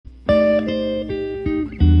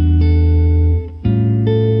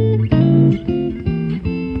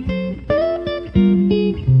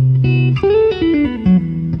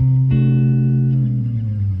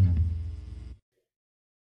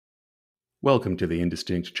Welcome to the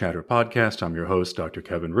Indistinct Chatter podcast. I'm your host, Dr.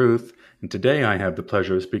 Kevin Ruth, and today I have the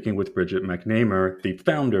pleasure of speaking with Bridget McNamar, the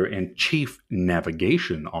founder and chief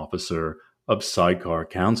navigation officer of Sidecar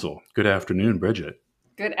Council. Good afternoon, Bridget.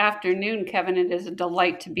 Good afternoon, Kevin. It is a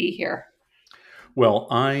delight to be here. Well,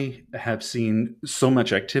 I have seen so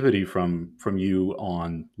much activity from you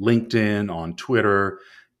on LinkedIn, on Twitter,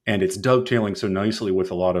 and it's dovetailing so nicely with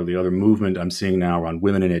a lot of the other movement I'm seeing now around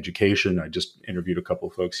women in education. I just interviewed a couple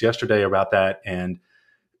of folks yesterday about that, and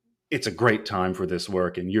it's a great time for this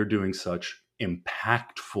work. And you're doing such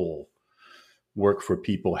impactful work for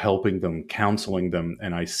people, helping them, counseling them.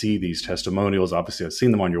 And I see these testimonials. Obviously, I've seen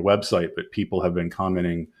them on your website, but people have been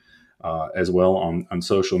commenting as well on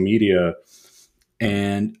social media.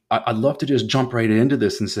 And I'd love to just jump right into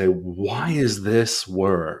this and say, why is this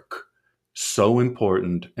work so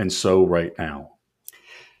important and so right now?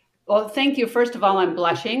 Well, thank you. First of all, I'm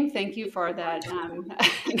blushing. Thank you for that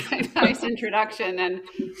nice introduction. And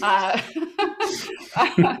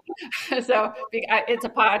so it's a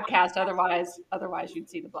podcast. Otherwise you'd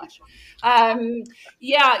see the blush. I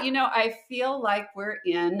feel like we're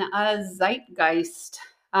in a zeitgeist.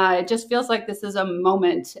 It just feels like this is a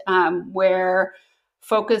moment where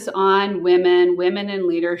focus on women in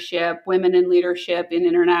leadership in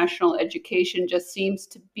international education just seems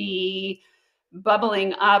to be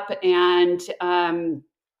bubbling up. And, I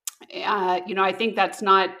think that's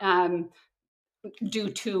not due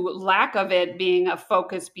to lack of it being a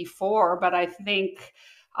focus before, but I think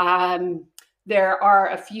there are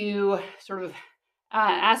a few sort of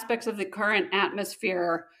aspects of the current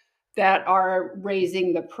atmosphere that are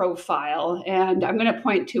raising the profile. And I'm going to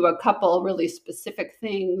point to a couple really specific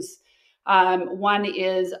things. One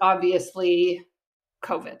is obviously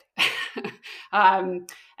COVID. And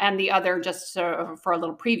the other, just for a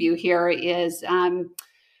little preview here, is, I'm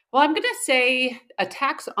going to say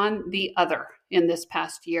attacks on the other in this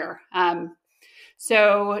past year.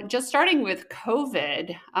 So just starting with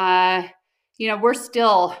COVID, we're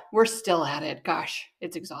still at it. Gosh,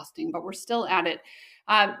 it's exhausting, but we're still at it.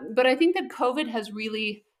 But I think that COVID has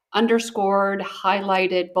really underscored,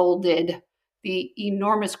 highlighted, bolded the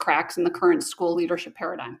enormous cracks in the current school leadership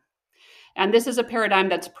paradigm. And this is a paradigm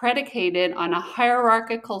that's predicated on a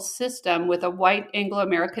hierarchical system with a white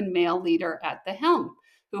Anglo-American male leader at the helm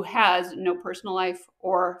who has no personal life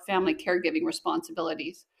or family caregiving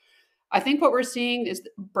responsibilities. I think what we're seeing is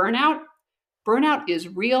burnout. Burnout is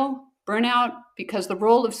real. Burnout because the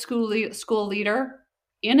role of school leader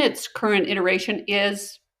in its current iteration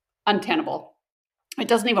is untenable. It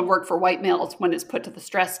doesn't even work for white males when it's put to the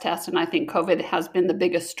stress test. And I think COVID has been the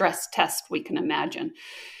biggest stress test we can imagine.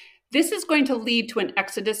 This is going to lead to an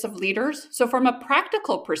exodus of leaders. So from a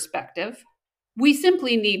practical perspective, we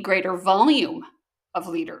simply need greater volume of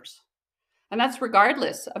leaders. And that's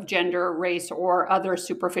regardless of gender, race, or other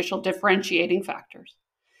superficial differentiating factors.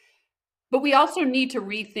 But we also need to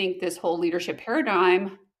rethink this whole leadership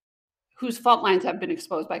paradigm whose fault lines have been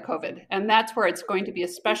exposed by COVID. And that's where it's going to be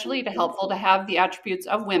especially helpful to have the attributes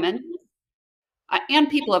of women and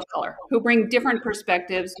people of color who bring different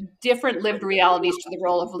perspectives, different lived realities to the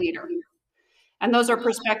role of leader. And those are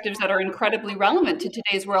perspectives that are incredibly relevant to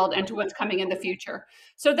today's world and to what's coming in the future.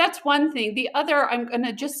 So that's one thing. The other, I'm going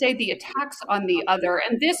to just say the attacks on the other.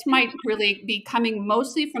 And this might really be coming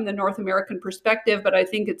mostly from the North American perspective, but I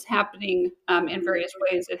think it's happening in various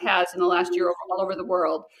ways. It has in the last year all over the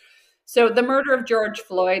world. So the murder of George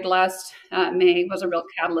Floyd last May was a real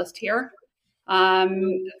catalyst here.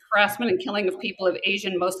 Harassment and killing of people of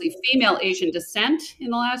Asian, mostly female Asian descent in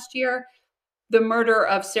the last year. The murder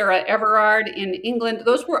of Sarah Everard in England.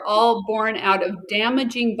 Those were all born out of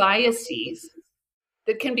damaging biases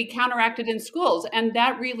that can be counteracted in schools. And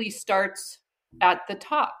that really starts at the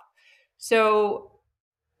top. So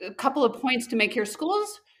a couple of points to make here.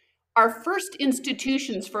 Schools are first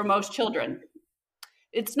institutions for most children.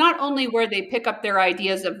 It's not only where they pick up their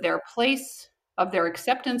ideas of their place, of their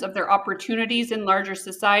acceptance, of their opportunities in larger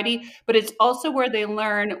society, but it's also where they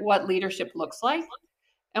learn what leadership looks like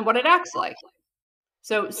and what it acts like.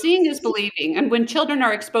 So seeing is believing. And when children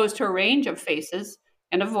are exposed to a range of faces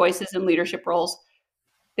and of voices in leadership roles,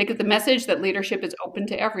 they get the message that leadership is open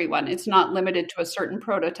to everyone. It's not limited to a certain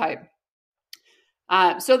prototype.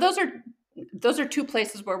 So those are two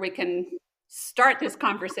places where we can start this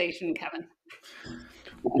conversation, Kevin.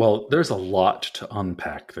 Well, there's a lot to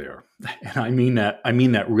unpack there. And I mean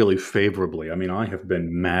that really favorably. I mean, I have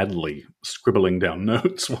been madly scribbling down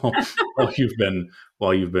notes while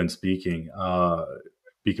you've been speaking,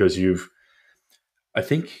 because I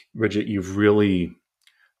think, Bridget, you've really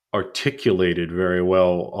articulated very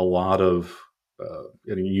well a lot of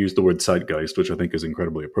and you use the word zeitgeist, which I think is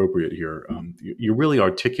incredibly appropriate here. You're really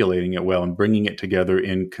articulating it well and bringing it together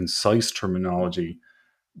in concise terminology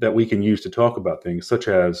that we can use to talk about things such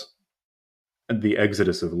as the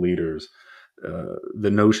exodus of leaders,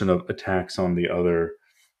 the notion of attacks on the other.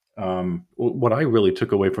 What I really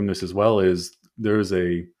took away from this as well is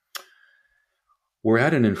we're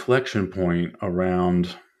at an inflection point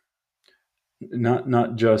around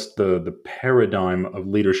not just the paradigm of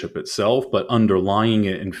leadership itself, but underlying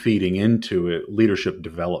it and feeding into it leadership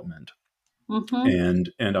development. Mm-hmm.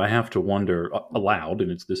 And I have to wonder aloud,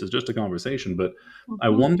 and this is just a conversation, but mm-hmm. I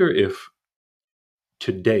wonder if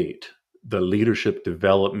to date the leadership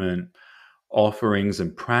development offerings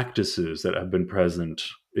and practices that have been present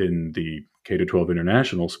in the K-12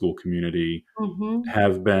 international school community mm-hmm.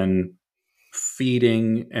 have been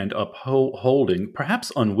feeding and upholding,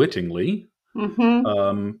 perhaps unwittingly,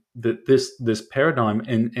 mm-hmm. That this paradigm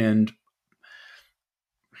and mm-hmm.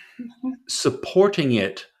 supporting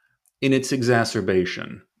it in its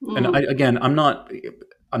exacerbation. Mm-hmm. And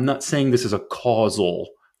I'm not saying this is a causal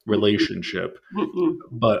relationship, mm-hmm.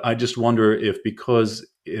 but I just wonder if because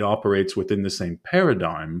it operates within the same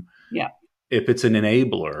paradigm, if it's an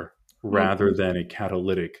enabler rather mm-hmm. than a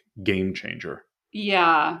catalytic game changer.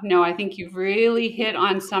 Yeah, no, I think you've really hit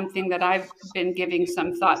on something that I've been giving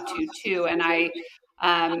some thought to too. And I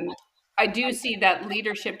do see that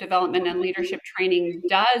leadership development and leadership training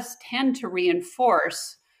does tend to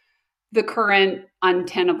reinforce the current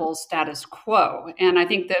untenable status quo. And I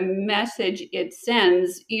think the message it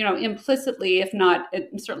sends, implicitly, if not,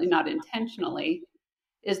 certainly not intentionally,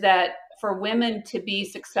 is that for women to be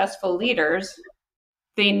successful leaders,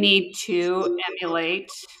 they need to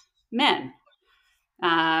emulate men.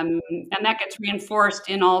 And that gets reinforced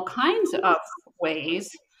in all kinds of ways.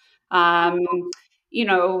 In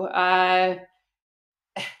all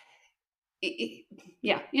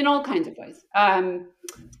kinds of ways. I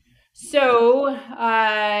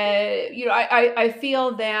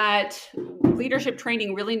feel that leadership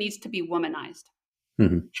training really needs to be womanized.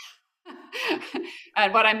 Mm-hmm.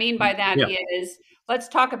 And what I mean by that is, let's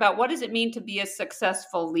talk about what does it mean to be a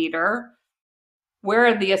successful leader? What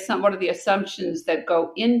are the assumptions that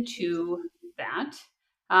go into that?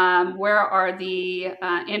 Where are the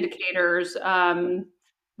indicators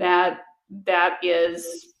that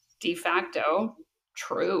is de facto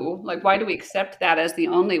true? Like, why do we accept that as the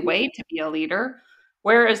only way to be a leader?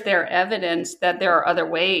 Where is there evidence that there are other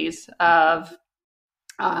ways of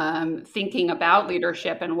thinking about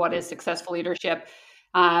leadership and what is successful leadership?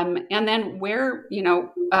 And then where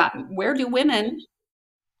do women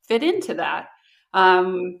fit into that?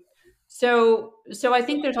 So I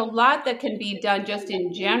think there's a lot that can be done just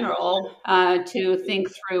in general to think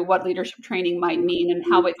through what leadership training might mean and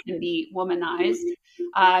how it can be womanized.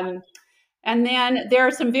 And then there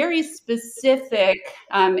are some very specific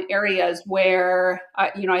areas where,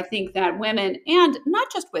 I think that women, and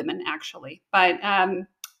not just women actually, but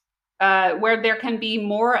where there can be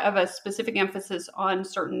more of a specific emphasis on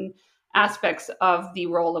certain aspects of the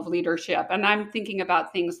role of leadership. And I'm thinking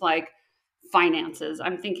about things like finances.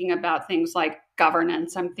 I'm thinking about things like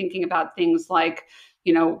governance. I'm thinking about things like,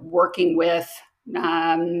 working with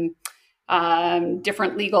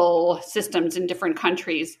different legal systems in different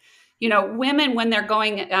countries. Women, when they're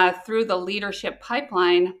going through the leadership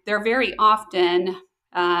pipeline, they're very often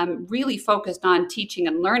really focused on teaching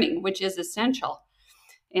and learning, which is essential.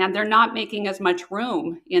 And they're not making as much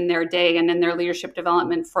room in their day and in their leadership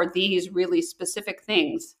development for these really specific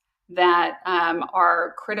things that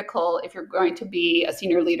are critical if you're going to be a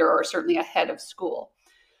senior leader or certainly a head of school.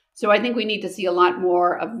 So I think we need to see a lot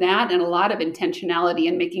more of that and a lot of intentionality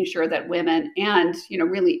in making sure that women and,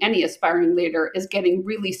 really any aspiring leader is getting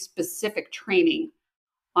really specific training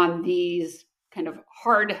on these kind of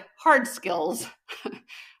hard skills.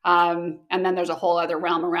 And then there's a whole other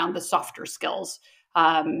realm around the softer skills. So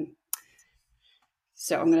I'm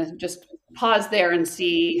going to just pause there and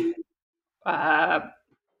see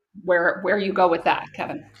where you go with that,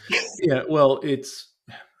 Kevin. Yeah, well, it's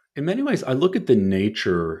in many ways, I look at the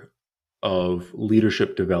nature of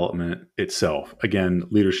leadership development itself. Again,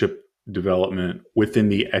 leadership development within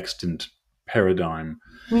the extant paradigm.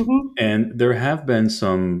 Mm-hmm. And there have been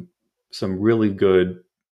some really good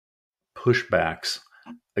pushbacks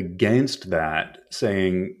against that,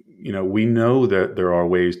 saying, we know that there are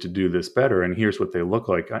ways to do this better, and here's what they look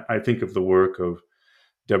like. I think of the work of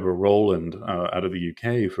Deborah Rowland out of the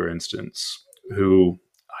UK, for instance, who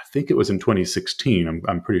I think it was in 2016,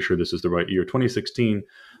 I'm pretty sure this is the right year, 2016,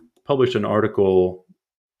 published an article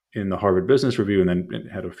in the Harvard Business Review, and then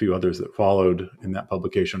it had a few others that followed in that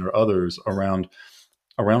publication or others around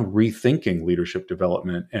around rethinking leadership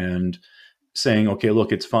development and saying, okay,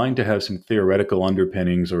 look, it's fine to have some theoretical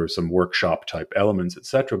underpinnings or some workshop type elements, et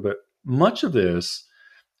cetera, but much of this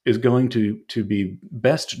is going to be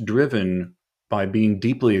best driven by being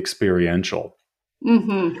deeply experiential.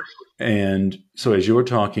 Mm-hmm. And so, as you're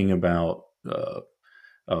talking about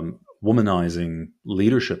womanizing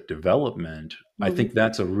leadership development, I Mm-hmm. think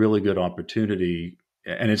that's a really good opportunity.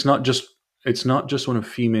 And it's not just when a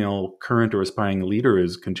female current or aspiring leader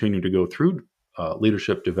is continuing to go through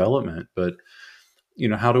leadership development, but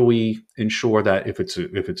how do we ensure that if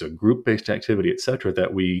it's a group based activity, et cetera,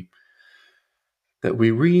 that we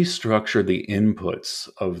restructure the inputs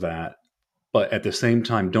of that, but at the same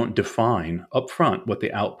time don't define upfront what the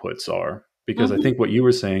outputs are. Because I Mm-hmm. think what you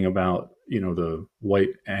were saying about the white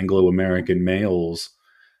Anglo-American males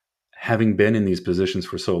having been in these positions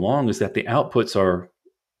for so long is that the outputs are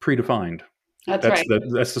predefined. That's That's right.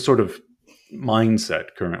 the sort of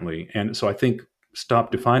mindset currently, and so I think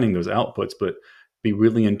stop defining those outputs, but be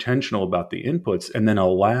really intentional about the inputs, and then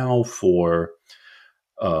allow for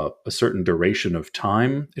a certain duration of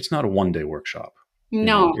time. It's not a one-day workshop.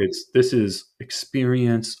 No, This is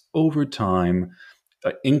experience over time,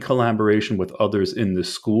 in collaboration with others in the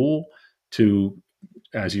school to,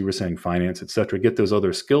 as you were saying, finance, et cetera, get those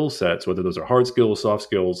other skill sets, whether those are hard skills, soft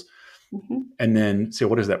skills, mm-hmm. and then say,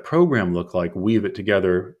 what does that program look like? Weave it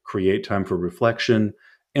together, create time for reflection,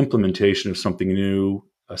 implementation of something new,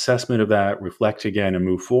 assessment of that, reflect again, and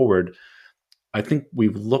move forward. I think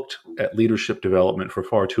we've looked at leadership development for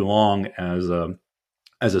far too long as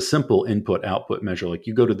a simple input output measure. Like,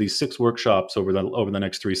 you go to these 6 workshops over the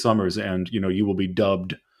next 3 summers, and you will be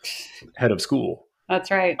dubbed head of school. That's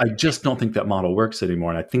right. I just don't think that model works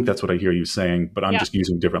anymore, and I think that's what I hear you saying. But I'm Yeah. just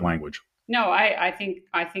using different language. No, I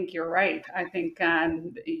think you're right. I think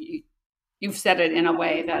you've said it in a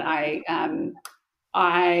way that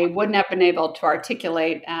I wouldn't have been able to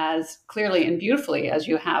articulate as clearly and beautifully as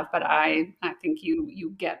you have, but I think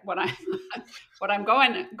you get what I what I'm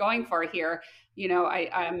going for here.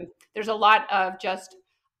 There's a lot of just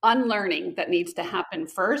unlearning that needs to happen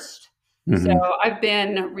first. So Mm-hmm. I've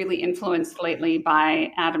been really influenced lately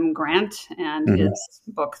by Adam Grant and Mm-hmm. his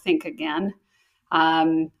book Think Again.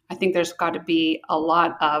 I think there's got to be a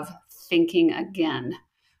lot of thinking again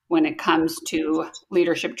when it comes to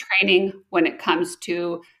leadership training, when it comes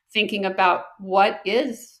to thinking about what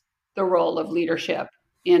is the role of leadership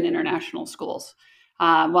in international schools,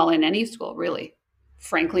 well, in any school, really,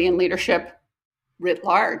 frankly, in leadership writ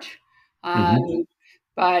large. Mm-hmm. Um,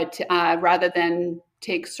 but rather than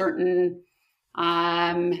take certain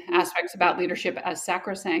aspects about leadership as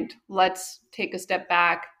sacrosanct, let's take a step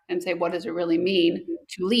back and say, what does it really mean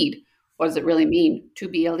to lead? What does it really mean to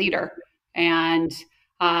be a leader? And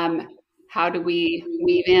how do we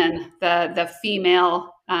weave in the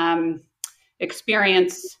female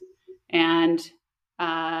experience and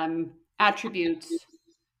attributes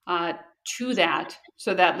to that,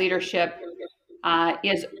 so that leadership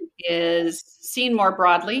is seen more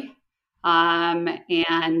broadly,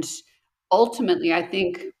 and ultimately, I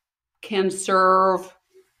think, can serve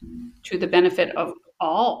to the benefit of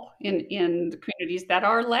all in the communities that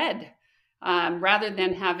are led, rather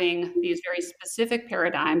than having these very specific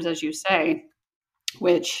paradigms, as you say,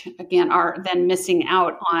 which again are then missing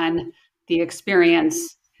out on the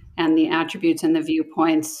experience and the attributes and the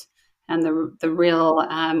viewpoints and the real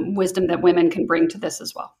wisdom that women can bring to this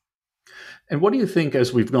as well. And what do you think,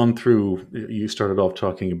 as we've gone through, you started off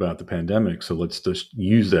talking about the pandemic, so let's just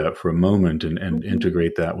use that for a moment and Mhm.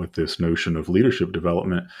 integrate that with this notion of leadership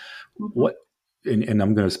development. Mhm. What, and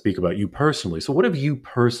I'm going to speak about you personally. So, what have you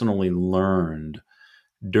personally learned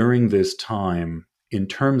during this time in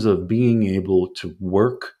terms of being able to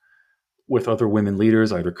work with other women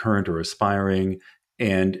leaders, either current or aspiring?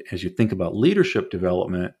 And as you think about leadership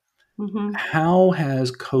development, Mhm. how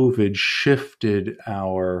has COVID shifted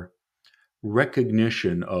our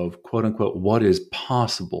recognition of, quote unquote, what is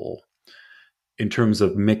possible in terms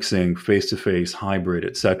of mixing face to face, hybrid,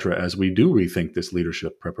 et cetera, as we do rethink this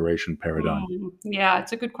leadership preparation paradigm? Yeah,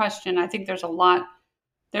 it's a good question. I think there's a lot.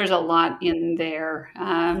 There's a lot in there.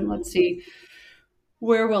 Let's see.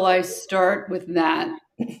 Where will I start with that?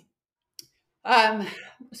 Um,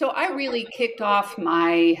 so I really kicked off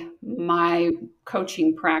my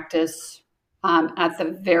coaching practice at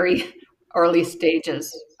the very early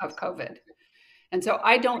stages of COVID, and so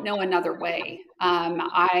I don't know another way.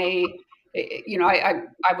 I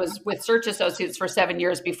was with Search Associates for 7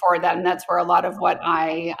 years before that, and that's where a lot of what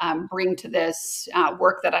I bring to this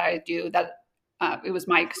work that I do. That it was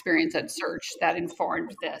my experience at Search that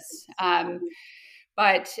informed this.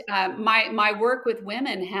 But my work with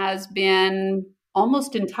women has been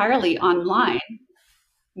almost entirely online,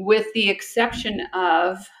 with the exception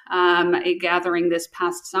of a gathering this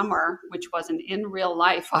past summer, which was an in real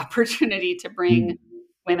life opportunity to bring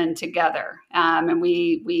women together. And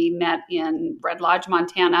we met in Red Lodge,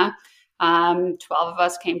 Montana. 12 of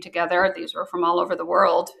us came together. These were from all over the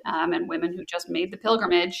world, and women who just made the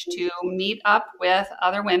pilgrimage to meet up with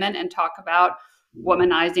other women and talk about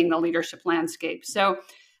womanizing the leadership landscape. So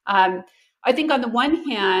I think on the one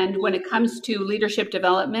hand, when it comes to leadership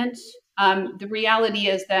development, the reality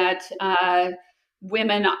is that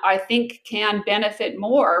women, I think, can benefit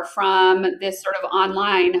more from this sort of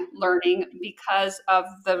online learning because of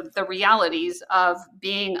the realities of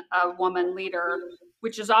being a woman leader,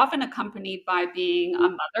 which is often accompanied by being a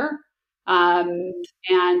mother.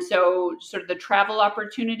 And so sort of the travel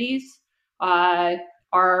opportunities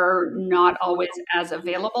are not always as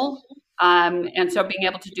available. And so being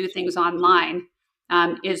able to do things online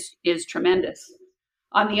is tremendous.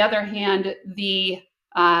 On the other hand, the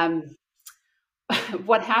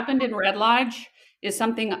what happened in Red Lodge is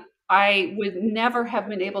something I would never have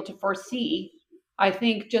been able to foresee. I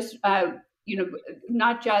think just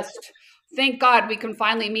not just thank God we can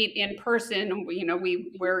finally meet in person.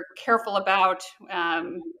 We're careful about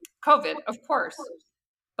COVID, of course,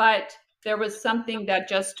 but there was something that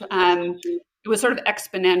just it was sort of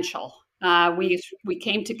exponential. We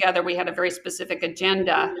came together. We had a very specific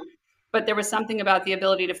agenda, but there was something about the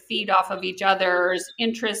ability to feed off of each other's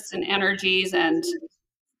interests and energies and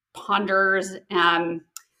ponders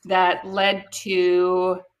that led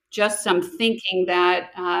to just some thinking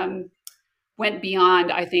that went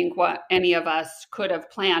beyond, I think, what any of us could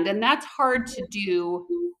have planned. And that's hard to do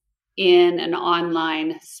in an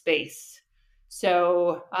online space.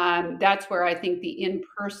 So that's where I think the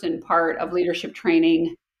in-person part of leadership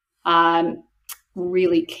training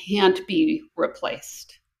really can't be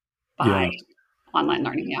replaced by online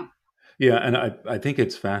learning. Yeah. Yeah, and I think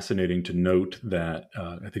it's fascinating to note that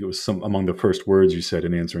I think it was some among the first words you said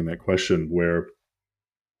in answering that question, where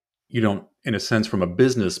you don't, in a sense, from a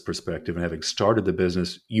business perspective, and having started the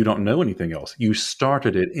business, you don't know anything else. You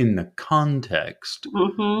started it in the context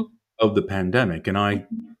of the pandemic, and I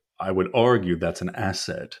would argue that's an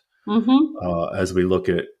asset as we look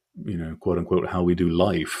at, quote unquote, how we do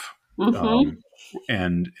life.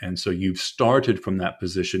 And so you've started from that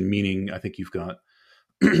position, meaning I think you've got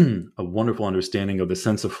a wonderful understanding of the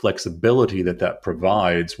sense of flexibility that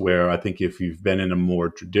provides, where I think if you've been in a more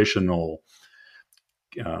traditional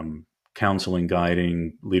counseling,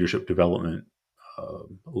 guiding, leadership development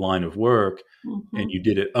line of work, and you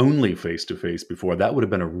did it only face-to-face before, that would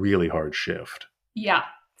have been a really hard shift. Yeah,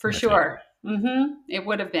 for sure. It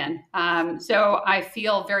would have been. So I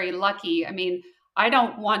feel very lucky. I mean, I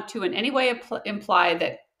don't want to in any way imply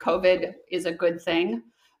that COVID is a good thing,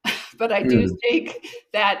 but I do think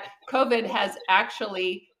that COVID has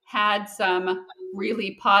actually had some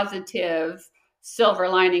really positive silver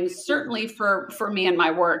linings, certainly for me and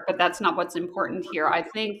my work, but that's not what's important here. I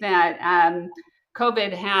think that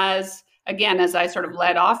COVID has, again, as I sort of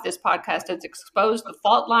led off this podcast, it's exposed the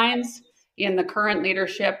fault lines in the current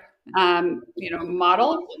leadership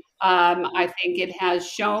model. I think it has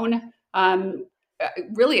shown,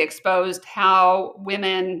 really exposed how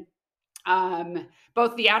women,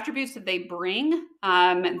 both the attributes that they bring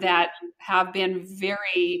that have been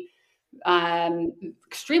very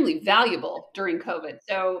extremely valuable during COVID.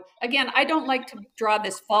 So again, I don't like to draw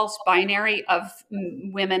this false binary of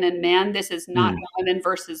women and men. This is not women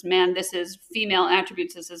versus men. This is female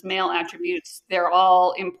attributes. This is male attributes. They're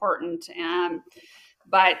all important.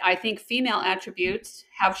 But I think female attributes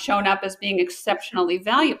have shown up as being exceptionally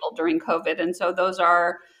valuable during COVID. And so those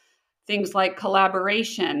are things like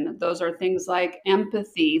collaboration. Those are things like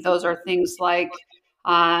empathy. Those are things like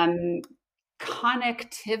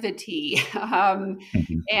connectivity.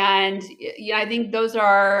 And I think those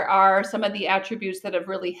are some of the attributes that have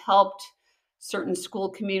really helped certain school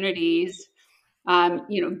communities,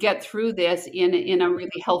 get through this in a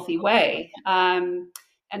really healthy way.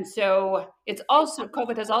 And so it's also,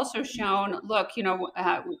 COVID has also shown, look,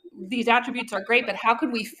 these attributes are great, but how can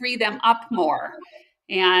we free them up more?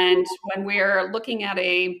 And when we're looking at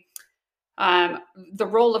the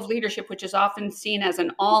role of leadership, which is often seen as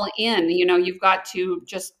an all-in, you've got to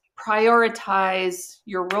just prioritize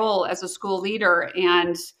your role as a school leader,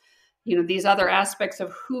 and these other aspects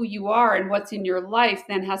of who you are and what's in your life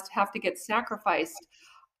then have to get sacrificed.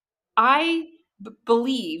 I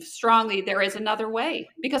believe strongly there is another way,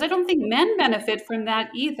 because I don't think men benefit from that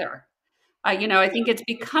either. I think it's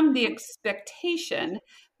become the expectation,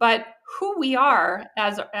 but who we are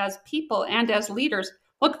as people and as leaders,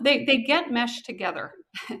 look, they get meshed together.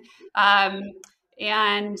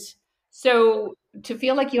 And so to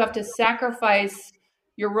feel like you have to sacrifice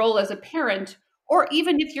your role as a parent, or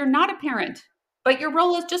even if you're not a parent, but your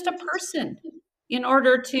role as just a person in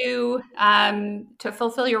order to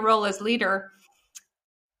fulfill your role as leader,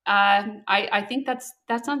 I think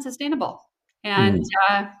that's unsustainable. And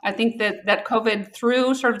Mhm. I think that COVID,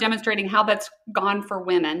 through sort of demonstrating how that's gone for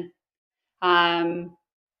women, um,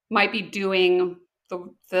 might be doing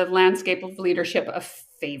the landscape of leadership a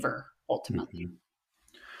favor ultimately. Mhm.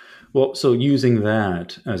 Well, so using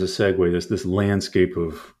that as a segue, this landscape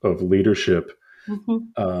of leadership,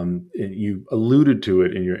 Mhm. you alluded to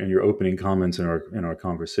it in your opening comments in our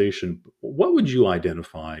conversation. What would you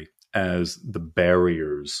identify as the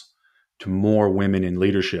barriers to more women in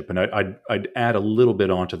leadership? And I'd add a little bit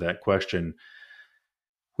onto that question,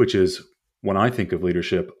 which is when I think of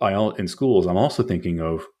leadership, in schools, I'm also thinking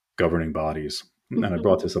of governing bodies. And I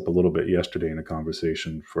brought Mhm. this up a little bit yesterday in a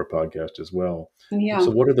conversation for a podcast as well. So, Yeah.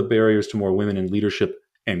 what are the barriers to more women in leadership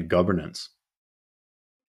and governance?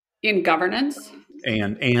 In governance?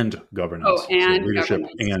 And Oh, governance. So, and leadership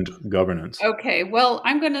governance. and governance. Okay, well,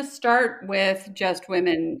 I'm going to start with just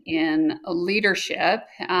women in leadership,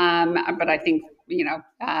 but I think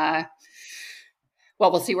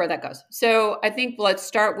well, we'll see where that goes. So I think let's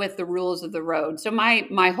start with the rules of the road. So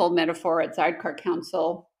my whole metaphor at Sidecar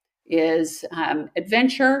Council is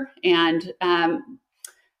adventure and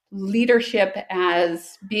leadership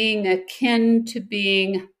as being akin to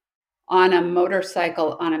being on a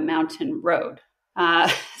motorcycle on a mountain road.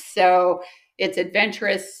 So it's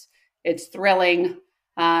adventurous, it's thrilling.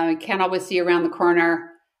 You can't always see around the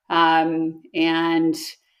corner, and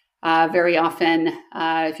very often,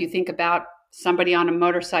 if you think about somebody on a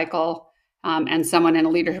motorcycle and someone in a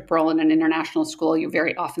leadership role in an international school, you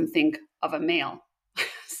very often think of a male.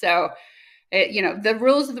 So, the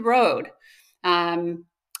rules of the road, um,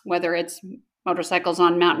 whether it's motorcycles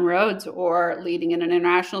on mountain roads or leading in an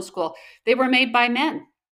international school, they were made by men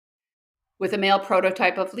with a male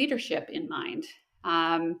prototype of leadership in mind.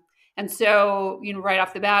 And so, right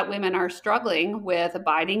off the bat, women are struggling with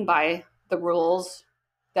abiding by the rules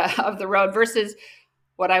of the road versus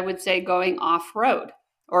what I would say going off road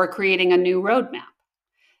or creating a new roadmap.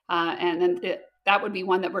 And then that would be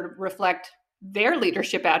one that would reflect their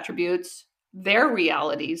leadership attributes, their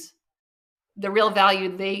realities, the real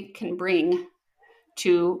value they can bring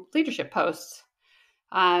to leadership posts.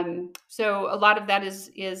 So a lot of that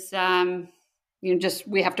is just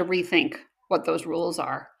we have to rethink what those rules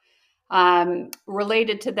are.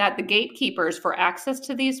 Related to that, the gatekeepers for access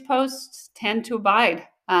to these posts tend to abide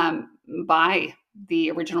by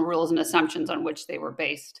the original rules and assumptions on which they were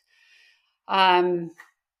based. Um,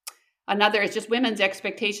 Another is just women's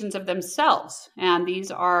expectations of themselves. And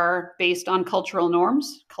these are based on cultural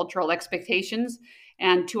norms, cultural expectations.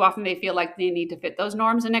 And too often they feel like they need to fit those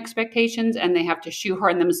norms and expectations, and they have to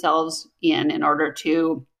shoehorn themselves in order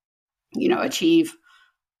to, achieve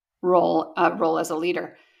role as a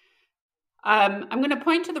leader. I'm going to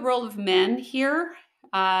point to the role of men here.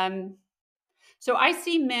 Um, so I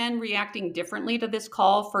see men reacting differently to this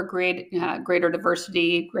call for greater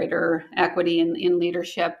diversity, greater equity in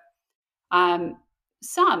leadership. Um,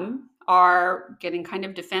 some are getting kind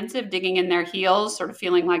of defensive, digging in their heels, sort of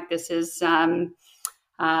feeling like this is an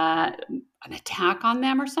attack on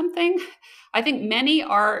them or something. I think many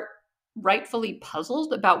are rightfully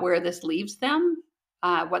puzzled about where this leaves them,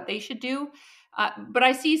 what they should do. But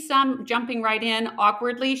I see some jumping right in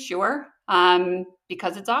awkwardly, sure,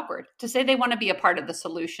 because it's awkward to say they want to be a part of the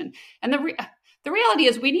solution. And the reality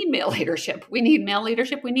is, we need male leadership. We need male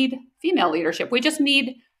leadership. We need female leadership. We just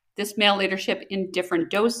need this male leadership in different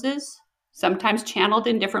doses, sometimes channeled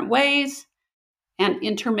in different ways, and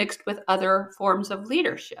intermixed with other forms of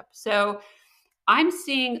leadership. So I'm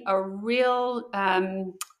seeing a real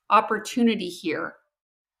opportunity here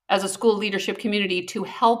as a school leadership community to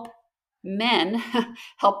help men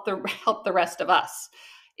help the rest of us.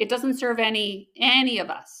 It doesn't serve any of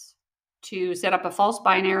us to set up a false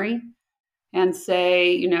binary and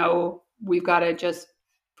say, we've got to just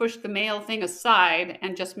push the male thing aside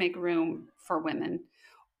and just make room for women.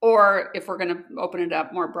 Or if we're going to open it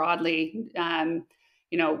up more broadly,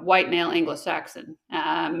 white male Anglo-Saxon.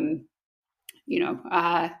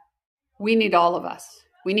 We need all of us.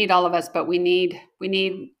 We need all of us, but we need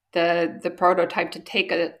the prototype to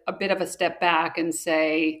take a bit of a step back and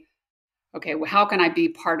say, okay, well, how can I be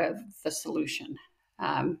part of the solution?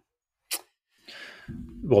 Um,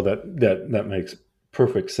 Well, that makes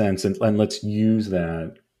perfect sense, and let's use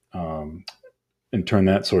that um, and turn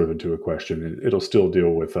that sort of into a question. It'll still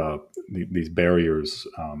deal with these barriers,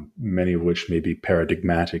 many of which may be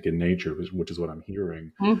paradigmatic in nature, which is what I'm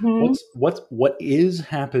hearing. Mm-hmm. What is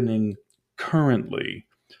happening currently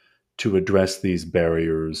to address these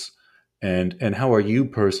barriers, and how are you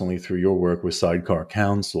personally, through your work with Sidecar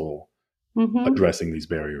Council, Mm-hmm. addressing these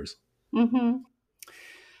barriers? Mm-hmm.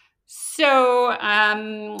 So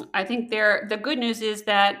I think the good news is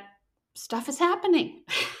that stuff is happening.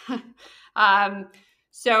 um,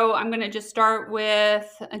 so I'm going to just start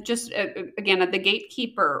with just again at the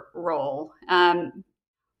gatekeeper role.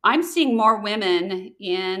 I'm seeing more women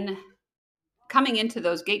in coming into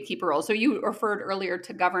those gatekeeper roles. So you referred earlier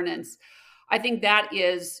to governance. I think that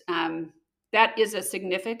is a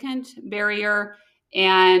significant barrier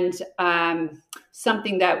and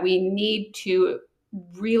something that we need to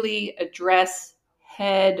really address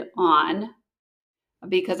head on,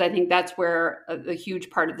 because I think that's where a huge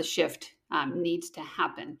part of the shift needs to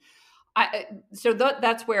happen.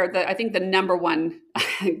 That's where I think the number one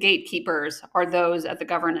gatekeepers are those at the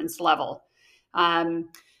governance level. Um,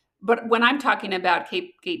 but when I'm talking about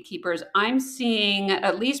gatekeepers, I'm seeing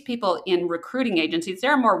at least people in recruiting agencies.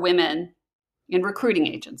 There are more women in recruiting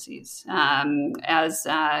agencies as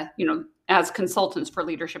consultants for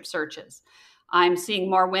leadership searches. I'm seeing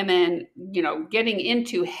more women, getting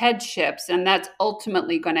into headships, and that's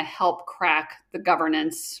ultimately going to help crack the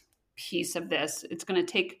governance piece of this. It's going to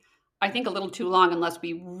take, I think, a little too long unless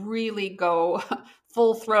we really go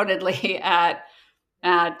full-throatedly at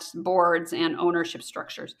boards and ownership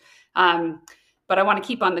structures. But I want to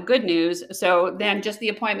keep on the good news. So then just the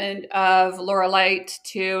appointment of Laura Light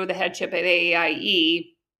to the headship at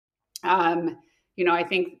AIE, I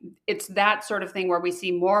think it's that sort of thing where we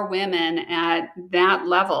see more women at that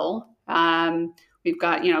level. We've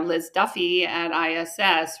got, Liz Duffy at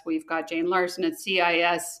ISS. We've got Jane Larson at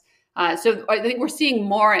CIS. So I think we're seeing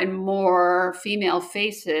more and more female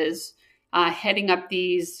faces heading up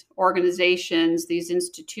these organizations, these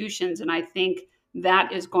institutions. And I think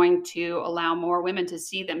that is going to allow more women to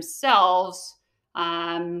see themselves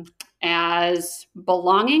as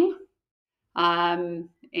belonging.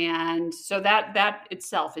 And so that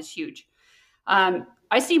itself is huge.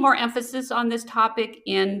 I see more emphasis on this topic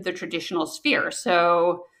in the traditional sphere.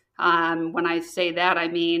 So when I say that, I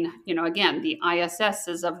mean, again, the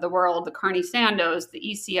ISSs of the world, the Carney Sandos, the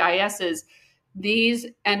ECISs, these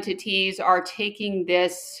entities are taking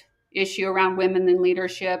this issue around women in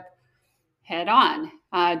leadership head on,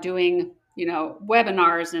 doing,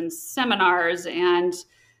 webinars and seminars and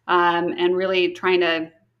really trying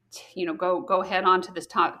to go head on to this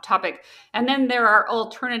topic. And then there are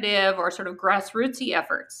alternative or sort of grassrootsy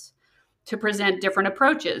efforts to present different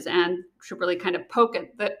approaches and to really kind of poke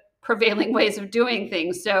at the prevailing ways of doing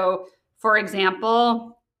things. So, for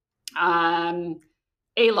example,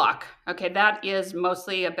 ALOC, okay, that is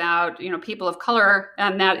mostly about, people of color,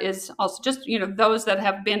 and that is also just, those that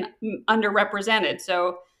have been underrepresented.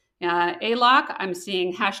 So ALOC, I'm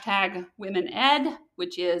seeing hashtag Women Ed,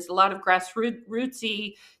 which is a lot of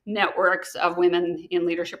grassrootsy networks of women in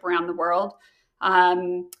leadership around the world.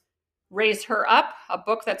 Raise Her Up, a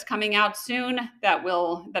book that's coming out soon that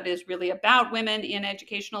is really about women in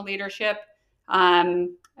educational leadership.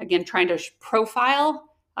 Again, trying to profile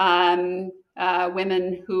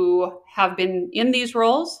women who have been in these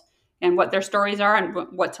roles and what their stories are and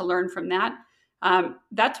what to learn from that.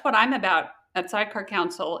 That's what I'm about at Sidecar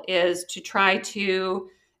Council, is to try to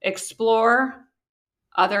explore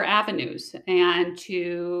other avenues and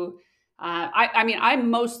to, I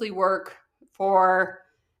mostly work for,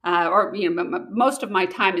 most of my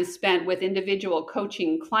time is spent with individual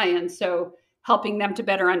coaching clients. So helping them to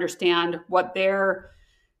better understand what their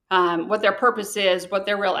purpose is, what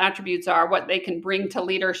their real attributes are, what they can bring to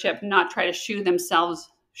leadership, not try to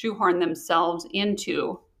shoehorn themselves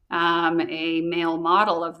into a male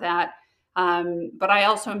model of that. But I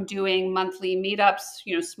also am doing monthly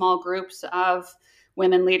meetups, small groups of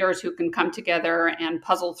women leaders who can come together and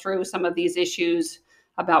puzzle through some of these issues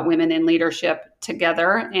about women in leadership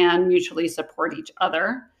together and mutually support each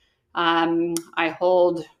other. I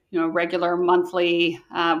hold, regular monthly,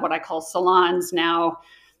 what I call salons now,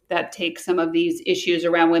 that take some of these issues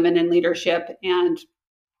around women in leadership, and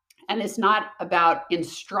it's not about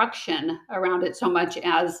instruction around it so much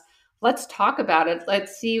as let's talk about it.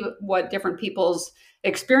 Let's see what different people's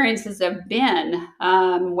experiences have been,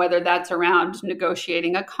 whether that's around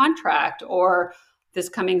negotiating a contract, or this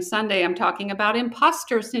coming Sunday, I'm talking about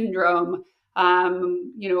imposter syndrome.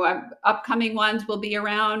 Upcoming ones will be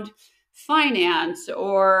around finance,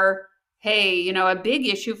 or hey, a big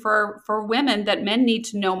issue for women that men need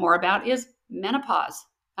to know more about is menopause.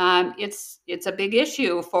 it's a big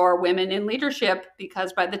issue for women in leadership,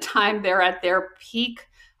 because by the time they're at their peak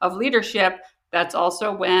of leadership, that's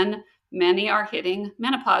also when many are hitting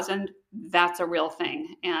menopause, and that's a real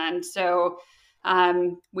thing. And so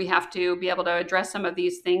we have to be able to address some of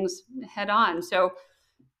these things head on. So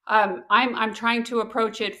I'm trying to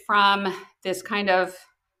approach it from this kind of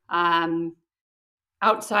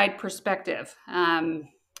outside perspective,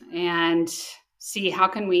 and see how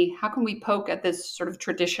can we poke at this sort of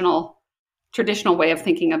traditional way of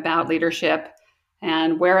thinking about leadership,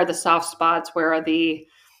 and where are the soft spots, where are the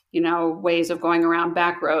ways of going around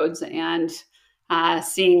back roads, and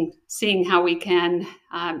seeing how we can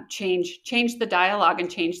change the dialogue and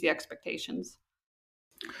change the expectations.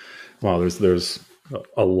 Wow, there's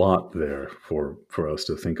a lot there for us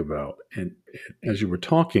to think about. And as you were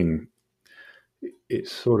talking, it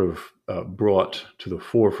sort of brought to the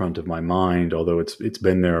forefront of my mind, although it's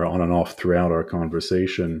been there on and off throughout our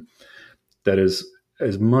conversation, that is,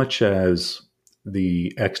 as much as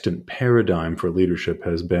the extant paradigm for leadership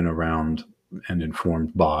has been around and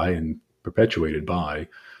informed by and perpetuated by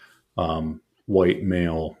white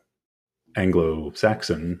male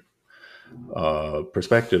Anglo-Saxon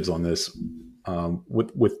perspectives on this,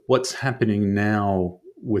 with what's happening now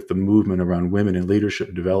with the movement around women in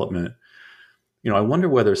leadership development, I wonder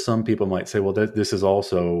whether some people might say, well, this is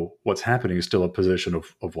also what's happening is still a position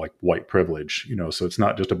of like white privilege, so it's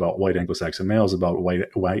not just about white Anglo-Saxon males, about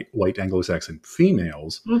white Anglo-Saxon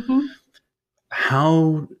females. Mm-hmm.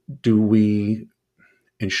 How do we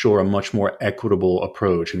ensure a much more equitable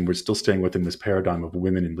approach? And we're still staying within this paradigm of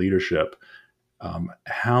women in leadership.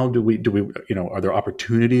 How do we, are there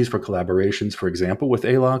opportunities for collaborations, for example, with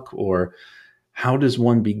ALOC, or how does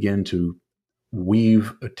one begin to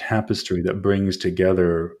weave a tapestry that brings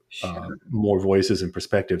together more voices and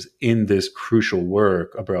perspectives in this crucial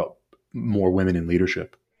work about more women in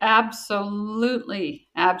leadership? Absolutely.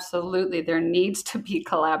 Absolutely. There needs to be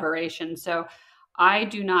collaboration. So I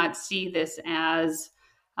do not see this as,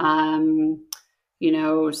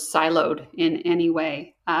 siloed in any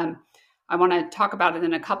way. I want to talk about it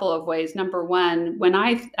in a couple of ways. Number one, when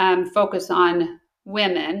I focus on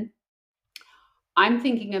women, I'm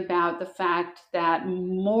thinking about the fact that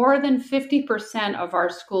more than 50% of our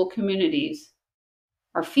school communities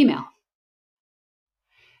are female.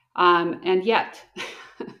 And yet,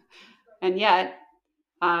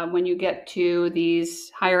 when you get to these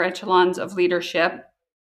higher echelons of leadership,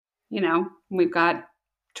 we've got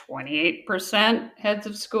 28% heads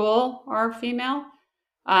of school are female.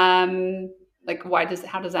 How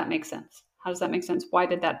does that make sense? How does that make sense? Why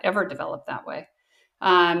did that ever develop that way?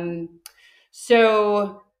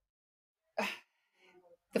 So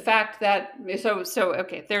the fact that,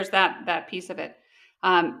 okay, there's that piece of it.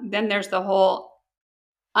 Then there's the whole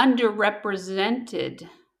underrepresented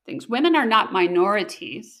things. Women are not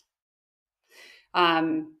minorities,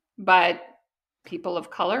 but people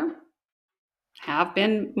of color have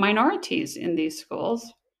been minorities in these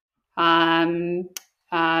schools.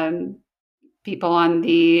 People on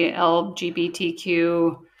the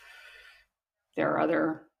LGBTQ, there are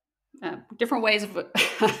other different ways of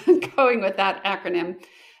going with that acronym,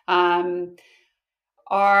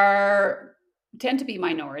 tend to be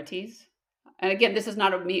minorities. And again, this is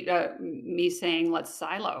not me saying let's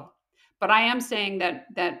silo, but I am saying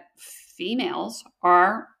that females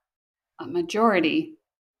are a majority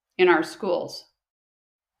in our schools,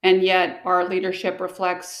 and yet our leadership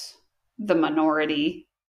reflects the minority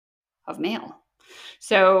of male.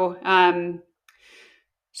 So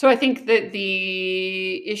I think that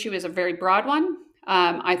the issue is a very broad one.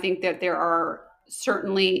 I think that there are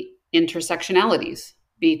certainly intersectionalities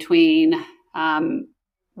between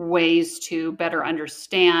ways to better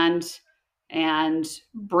understand and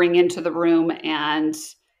bring into the room and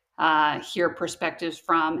hear perspectives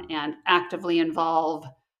from and actively involve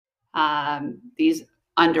these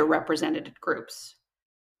underrepresented groups.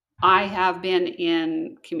 I have been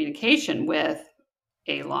in communication with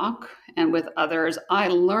ALOC and with others. I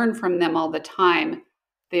learn from them all the time.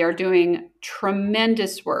 They are doing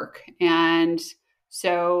tremendous work. And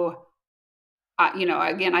so,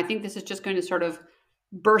 again, I think this is just going to sort of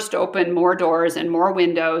burst open more doors and more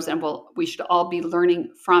windows, and we should all be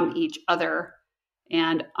learning from each other.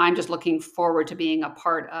 And I'm just looking forward to being a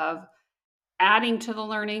part of adding to the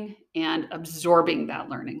learning and absorbing that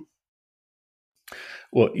learning.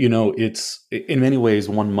 Well, it's in many ways,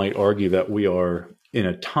 one might argue that we are in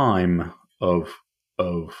a time of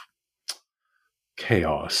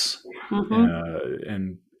chaos,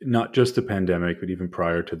 and not just the pandemic, but even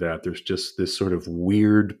prior to that, there's just this sort of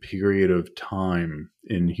weird period of time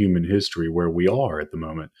in human history where we are at the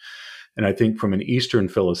moment. And I think from an Eastern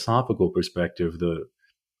philosophical perspective,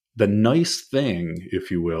 the nice thing,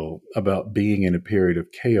 if you will, about being in a period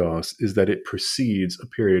of chaos is that it precedes a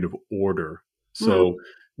period of order. So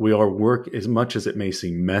we are as much as it may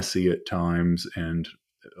seem messy at times and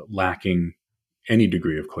lacking any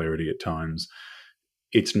degree of clarity at times,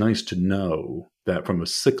 it's nice to know that from a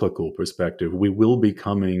cyclical perspective, we will be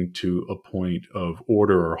coming to a point of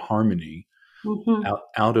order or harmony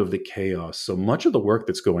out of the chaos. So much of the work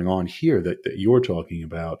that's going on here that you're talking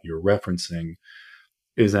about, you're referencing,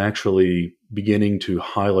 is actually beginning to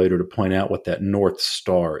highlight or to point out what that North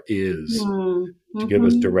Star is to give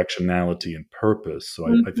us directionality and purpose. So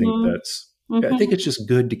I think I think it's just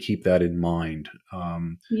good to keep that in mind.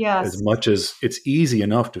 Yes. As much as it's easy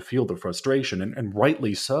enough to feel the frustration, and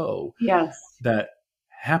rightly so, yes, that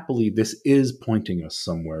happily this is pointing us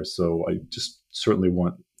somewhere. So I just certainly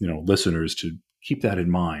want listeners to keep that in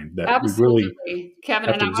mind, that absolutely, we really Kevin,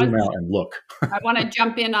 have to zoom out and look. I want to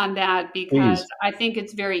jump in on that because Please. I think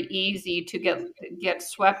it's very easy to get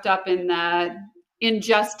swept up in that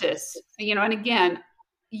injustice, and again,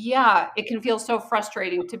 it can feel so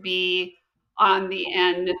frustrating to be on the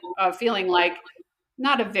end of feeling like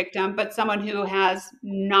not a victim, but someone who has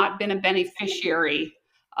not been a beneficiary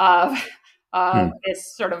of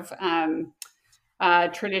this sort of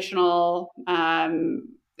traditional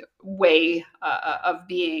way of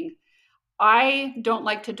being. I don't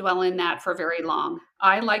like to dwell in that for very long.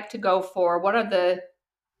 I like to go for what are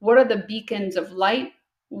the beacons of light?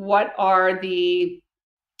 What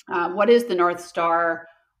is the North Star?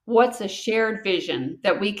 What's a shared vision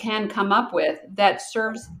that we can come up with that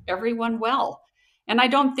serves everyone well? And I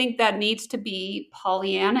don't think that needs to be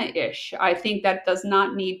Pollyanna-ish. I think that does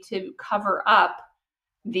not need to cover up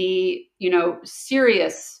the,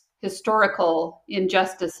 serious historical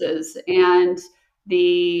injustices and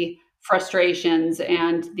the frustrations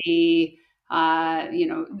and the,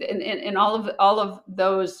 and all of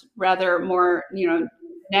those rather more,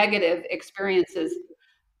 negative experiences.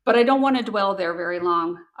 But I don't want to dwell there very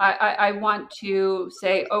long. I want to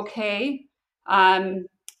say, okay,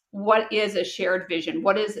 what is a shared vision?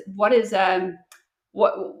 What's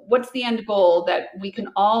the end goal that we can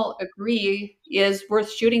all agree is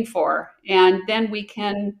worth shooting for? And then we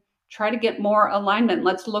can try to get more alignment.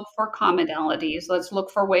 Let's look for commonalities. Let's look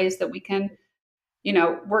for ways that we can,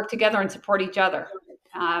 work together and support each other.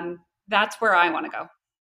 That's where I want to go.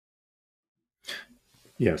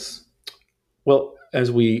 Yes. Well,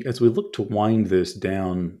 as we look to wind this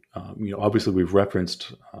down, obviously we've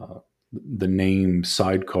referenced the name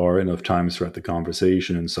Sidecar enough times throughout the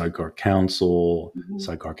conversation, and Sidecar Council,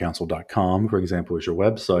 sidecarcouncil.com, for example, is your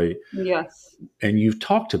website. Yes. And you've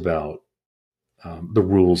talked about the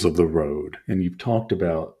rules of the road, and you've talked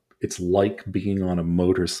about it's like being on a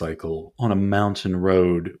motorcycle on a mountain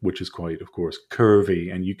road, which is quite, of course,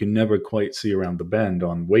 curvy, and you can never quite see around the bend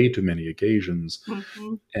on way too many occasions.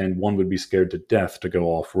 And one would be scared to death to go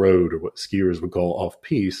off-road, or what skiers would call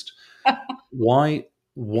off-piste. Why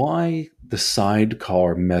the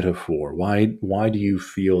sidecar metaphor? Why do you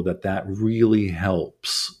feel that really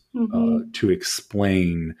helps to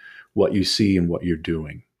explain what you see and what you're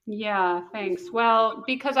doing? Yeah, thanks. Well,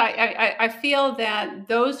 because I feel that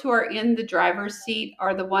those who are in the driver's seat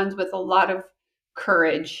are the ones with a lot of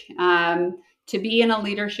courage. To be in a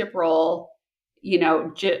leadership role,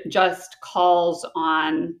 just calls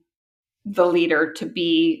on the leader to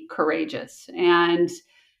be courageous. And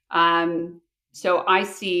so I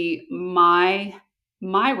see my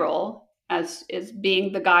role as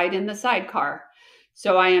being the guide in the sidecar.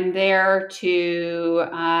 So I am there to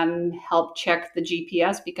help check the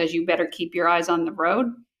GPS, because you better keep your eyes on the road.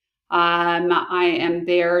 I am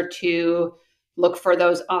there to look for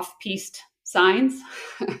those off-piste signs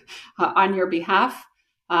on your behalf.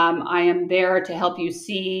 I am there to help you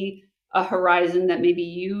see a horizon that maybe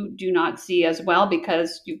you do not see as well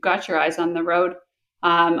because you've got your eyes on the road.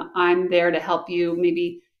 I'm there to help you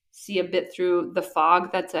maybe see a bit through the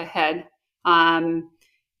fog that's ahead.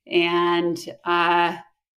 And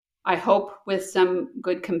I hope with some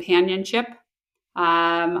good companionship.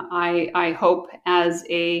 I hope as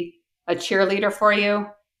a cheerleader for you.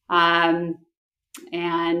 And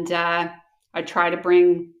I try to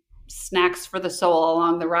bring snacks for the soul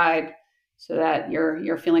along the ride so that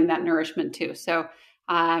you're feeling that nourishment too. So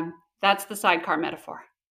that's the sidecar metaphor.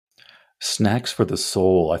 Snacks for the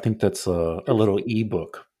soul. I think that's a little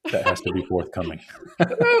ebook that has to be forthcoming.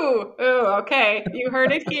 Ooh, okay. You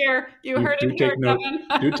heard it here. You heard it here, Kevin.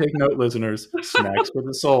 Do take note, listeners. Snacks for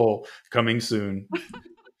the soul, coming soon.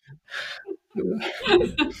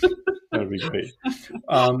 That would be great.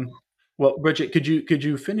 Well, Bridget, could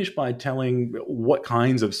you finish by telling what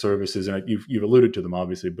kinds of services, and you've alluded to them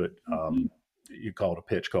obviously, but you call it a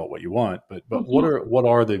pitch, call it what you want, but what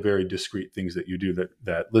are the very discrete things that you do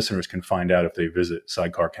that listeners can find out if they visit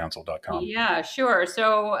sidecarcouncil.com? Yeah, sure.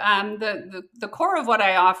 So the core of what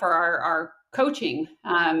I offer are coaching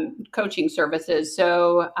services.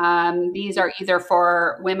 So these are either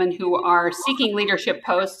for women who are seeking leadership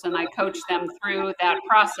posts, and I coach them through that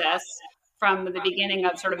process from the beginning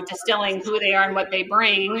of sort of distilling who they are and what they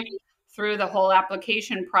bring through the whole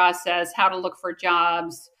application process, how to look for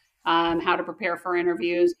jobs, how to prepare for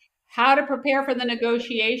interviews, how to prepare for the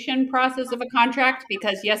negotiation process of a contract,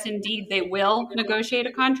 because yes, indeed, they will negotiate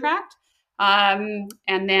a contract. And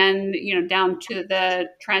then, down to the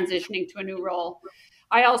transitioning to a new role.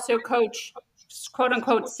 I also coach quote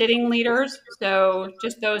unquote sitting leaders. So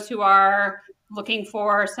just those who are looking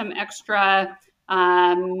for some extra,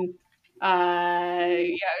 an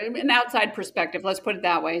outside perspective, let's put it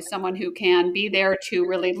that way. Someone who can be there to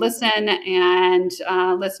really listen and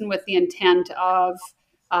listen with the intent of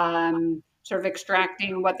sort of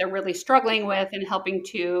extracting what they're really struggling with and helping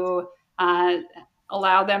to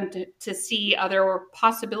allow them to see other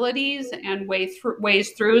possibilities and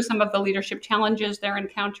ways through some of the leadership challenges they're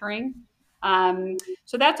encountering.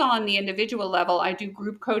 So that's all on the individual level. I do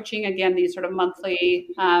group coaching. Again, these sort of monthly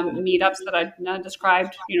meetups that I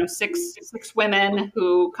described, six women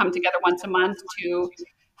who come together once a month to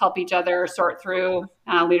help each other sort through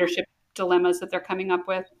leadership dilemmas that they're coming up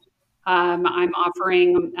with. I'm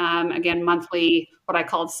offering, again, monthly, what I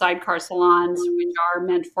call sidecar salons, which are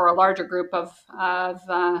meant for a larger group of a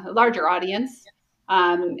larger audience.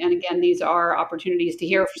 And again, these are opportunities to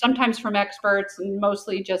hear sometimes from experts and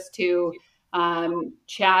mostly just to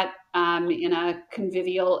chat in a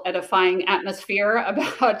convivial, edifying atmosphere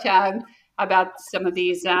about some of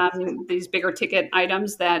these bigger ticket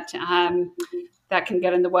items that can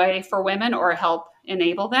get in the way for women or help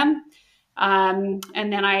enable them. And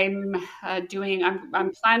then I'm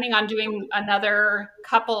planning on doing another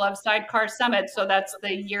couple of sidecar summits. So that's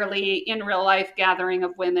the yearly in real life gathering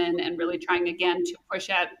of women and really trying again to push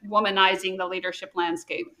at womanizing the leadership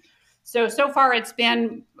landscape. So far it's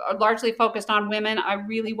been largely focused on women. I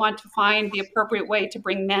really want to find the appropriate way to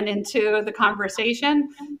bring men into the conversation.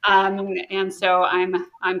 And so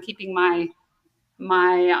I'm keeping my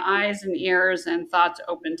eyes and ears and thoughts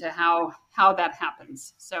open to how that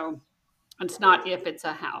happens. So it's not if, it's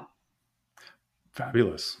a how.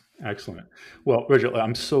 Fabulous. Excellent. Well, Bridget,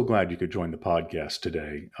 I'm so glad you could join the podcast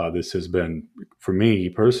today. This has been, for me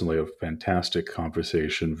personally, a fantastic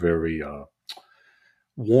conversation, very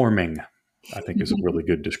warming, I think is a really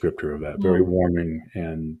good descriptor of that. Very warming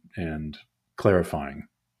and clarifying.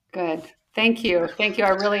 Good. Thank you. I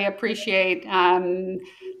really appreciate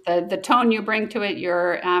the tone you bring to it,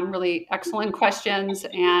 your really excellent questions,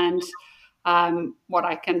 and what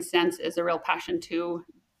I can sense is a real passion to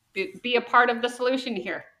be a part of the solution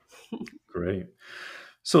here. Great.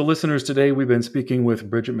 So listeners, today we've been speaking with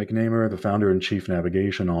Bridget McNamara, the founder and chief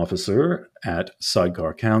navigation officer at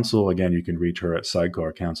Sidecar Council. Again, you can reach her at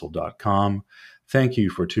sidecarcouncil.com. Thank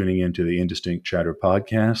you for tuning in to the Indistinct Chatter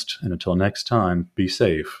podcast. And until next time, be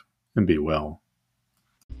safe and be well.